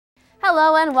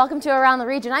Hello and welcome to Around the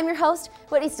Region. I'm your host,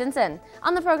 Whitney Stinson.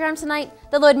 On the program tonight,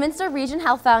 the Lloydminster Region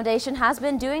Health Foundation has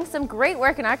been doing some great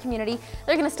work in our community.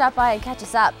 They're going to stop by and catch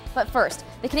us up. But first,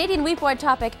 the Canadian wheat board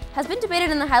topic has been debated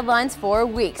in the headlines for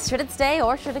weeks. Should it stay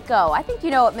or should it go? I think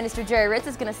you know what Minister Jerry Ritz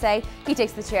is going to say. He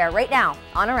takes the chair right now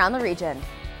on Around the Region.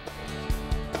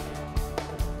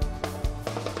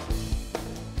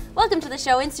 Welcome to the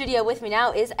show. In studio with me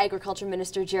now is Agriculture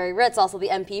Minister Jerry Ritz, also the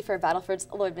MP for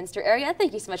Battlefords-Lloydminster area.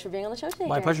 Thank you so much for being on the show today.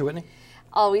 My pleasure, Whitney.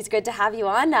 Always good to have you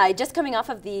on. Just coming off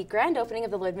of the grand opening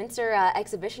of the Lloydminster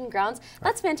exhibition grounds.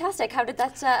 That's fantastic. How did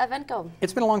that event go?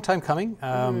 It's been a long time coming.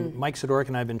 Mike Sidoric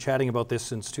and I have been chatting about this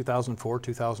since 2004,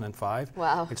 2005.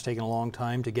 Wow. It's taken a long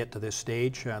time to get to this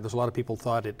stage. There's a lot of people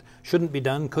thought it shouldn't be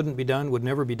done, couldn't be done, would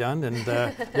never be done, and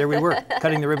there we were,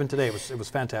 cutting the ribbon today. It was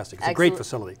fantastic. It's a great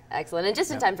facility. Excellent. And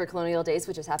just in time for Colonial Days,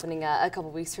 which is happening a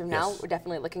couple weeks from now. We're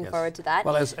definitely looking forward to that.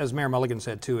 Well, as Mayor Mulligan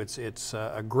said too, it's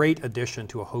a great addition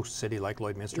to a host city like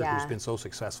Lloydminster, who's been so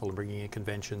successful in bringing in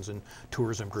conventions and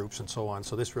tourism groups and so on.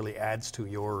 So this really adds to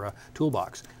your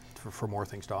toolbox for more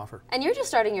things to offer. And you're just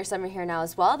starting your summer here now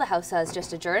as well. The House has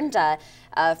just adjourned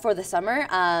for the summer,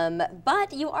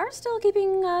 but you are still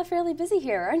keeping fairly busy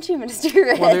here, aren't you, Minister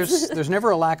Ritz? Well, there's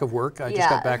never a lack of work. I just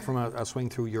got back from a swing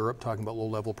through Europe talking about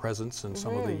low-level presence and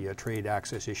some of the trade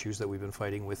access issues that we've been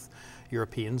fighting with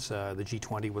Europeans. The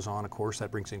G20 was on, of course.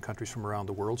 That brings in countries from around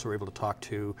the world, so we're able to talk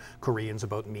to Koreans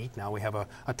about meat. Now we have a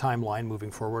timeline moving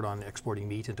forward on exporting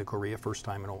meat into Korea, first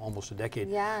time in almost a decade.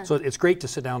 Yeah. So it's great to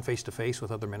sit down face-to-face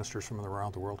with other ministers from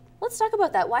around the world. Let's talk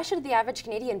about that. Why should the average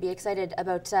Canadian be excited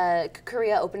about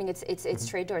Korea opening its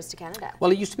trade doors to Canada?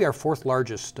 Well, it used to be our fourth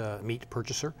largest meat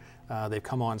purchaser. They've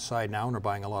come on side now and are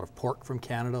buying a lot of pork from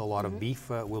Canada. A lot of beef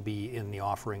will be in the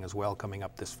offering as well coming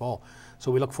up this fall.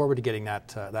 So we look forward to getting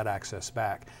that access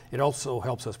back. It also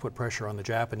helps us put pressure on the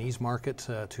Japanese market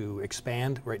to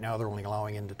expand. Right now they're only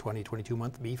allowing into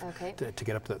 22-month beef to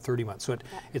get up to that 30 months. So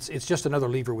it's just another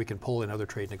lever we can pull in other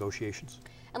trade negotiations.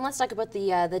 And let's talk about the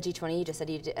G20. You just said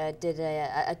you did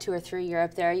a tour through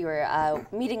Europe there. You were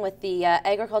meeting with the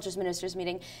Agriculture's Ministers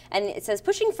meeting, and it says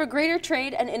pushing for greater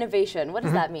trade and innovation. What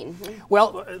does that mean?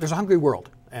 Well, there's a hungry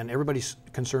world, and everybody's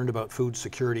concerned about food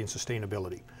security and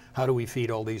sustainability. How do we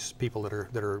feed all these people that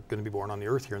are going to be born on the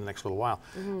earth here in the next little while?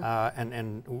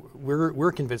 And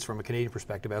we're convinced from a Canadian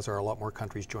perspective, as are a lot more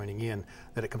countries joining in,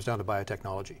 that it comes down to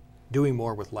biotechnology. Doing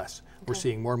more with less. We're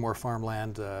seeing more and more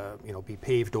farmland be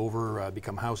paved over,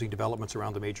 become housing developments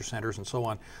around the major centers and so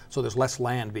on. So there's less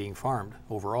land being farmed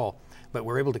overall, but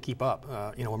we're able to keep up.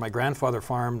 When my grandfather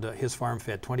farmed, his farm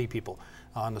fed 20 people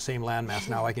on the same landmass.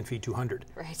 Now I can feed 200,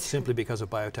 simply because of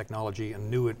biotechnology and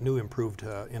new improved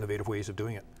innovative ways of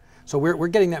doing it. So we're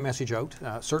getting that message out.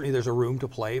 Certainly there's a room to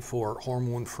play for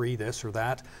hormone-free this or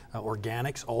that,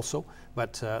 organics also,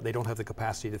 but they don't have the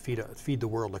capacity to feed the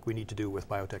world like we need to do with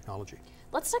biotechnology.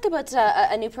 Let's talk about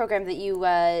a new program that you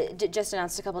just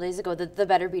announced a couple days ago, the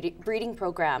Better Breeding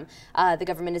Program. The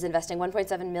government is investing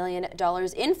 $1.7 million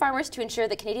in farmers to ensure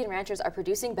that Canadian ranchers are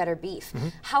producing better beef.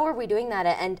 How are we doing that,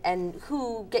 and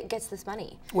who gets this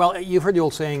money? Well, you've heard the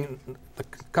old saying, the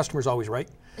customer's always right.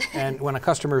 And when a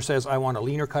customer says, I want a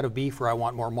leaner cut of beef or I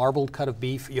want more marbled cut of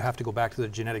beef, you have to go back to the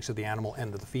genetics of the animal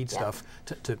and to the feed stuff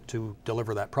to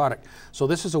deliver that product. So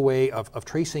this is a way of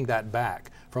tracing that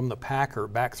back from the packer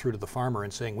back through to the farmer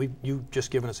and saying, you've just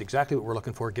given us exactly what we're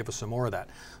looking for, give us some more of that.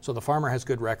 So the farmer has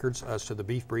good records as to the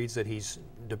beef breeds that he's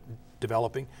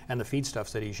developing and the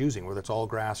feedstuffs that he's using, whether it's all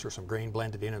grass or some grain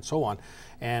blended in and so on.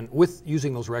 And with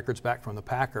using those records back from the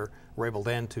packer, we're able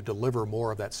then to deliver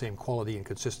more of that same quality and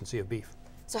consistency of beef.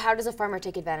 So how does a farmer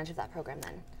take advantage of that program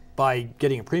then? By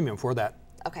getting a premium for that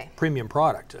premium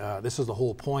product. This is the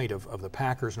whole point of the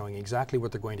packers knowing exactly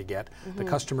what they're going to get. The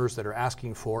customers that are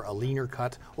asking for a leaner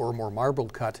cut or a more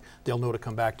marbled cut, they'll know to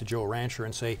come back to Joe Rancher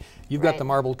and say, you've got the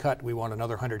marbled cut, we want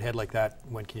another 100 head like that,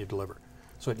 when can you deliver?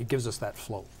 So it gives us that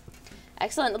flow.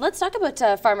 Excellent. Let's talk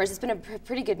about farmers. It's been a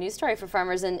pretty good news story for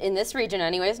farmers in this region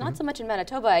anyways. Not so much in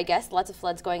Manitoba, I guess. Lots of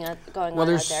floods going on out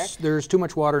there. There's too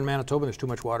much water in Manitoba. There's too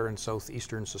much water in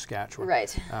southeastern Saskatchewan.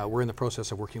 Right. We're in the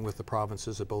process of working with the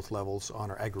provinces at both levels on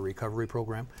our agri-recovery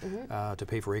program to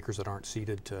pay for acres that aren't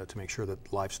seeded to make sure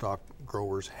that livestock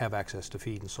growers have access to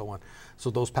feed and so on.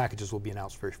 So those packages will be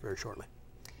announced very, very shortly.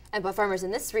 And but farmers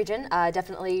in this region,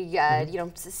 definitely, you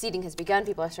know, seeding has begun.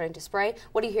 People are starting to spray.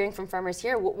 What are you hearing from farmers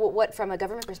here? What from a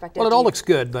government perspective? Well, it all looks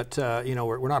good, but you know,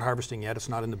 we're not harvesting yet. It's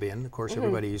not in the bin. Of course,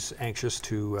 everybody's anxious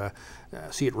to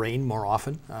see it rain more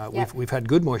often. We've had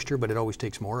good moisture, but it always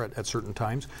takes more at certain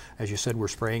times. As you said, we're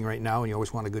spraying right now, and you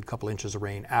always want a good couple inches of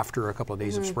rain after a couple of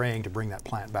days of spraying to bring that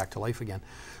plant back to life again.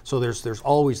 So there's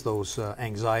always those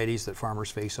anxieties that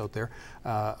farmers face out there.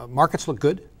 Markets look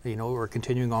good. You know, we're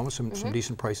continuing on with some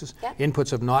decent prices. Yep.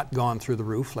 Inputs have not gone through the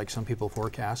roof like some people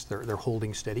forecast. They're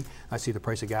holding steady. I see the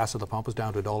price of gas at the pump is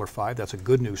down to $1.05. That's a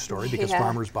good news story because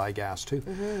farmers buy gas too.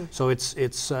 So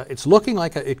it's looking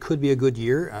like it could be a good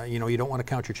year. You know, you don't want to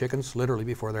count your chickens literally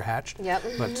before they're hatched. Yep.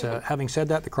 But having said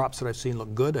that, the crops that I've seen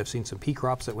look good. I've seen some pea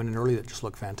crops that went in early that just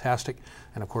look fantastic,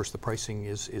 and of course the pricing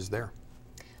is there.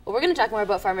 Well, we're going to talk more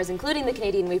about farmers, including the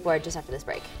Canadian Wheat Board, just after this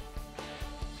break.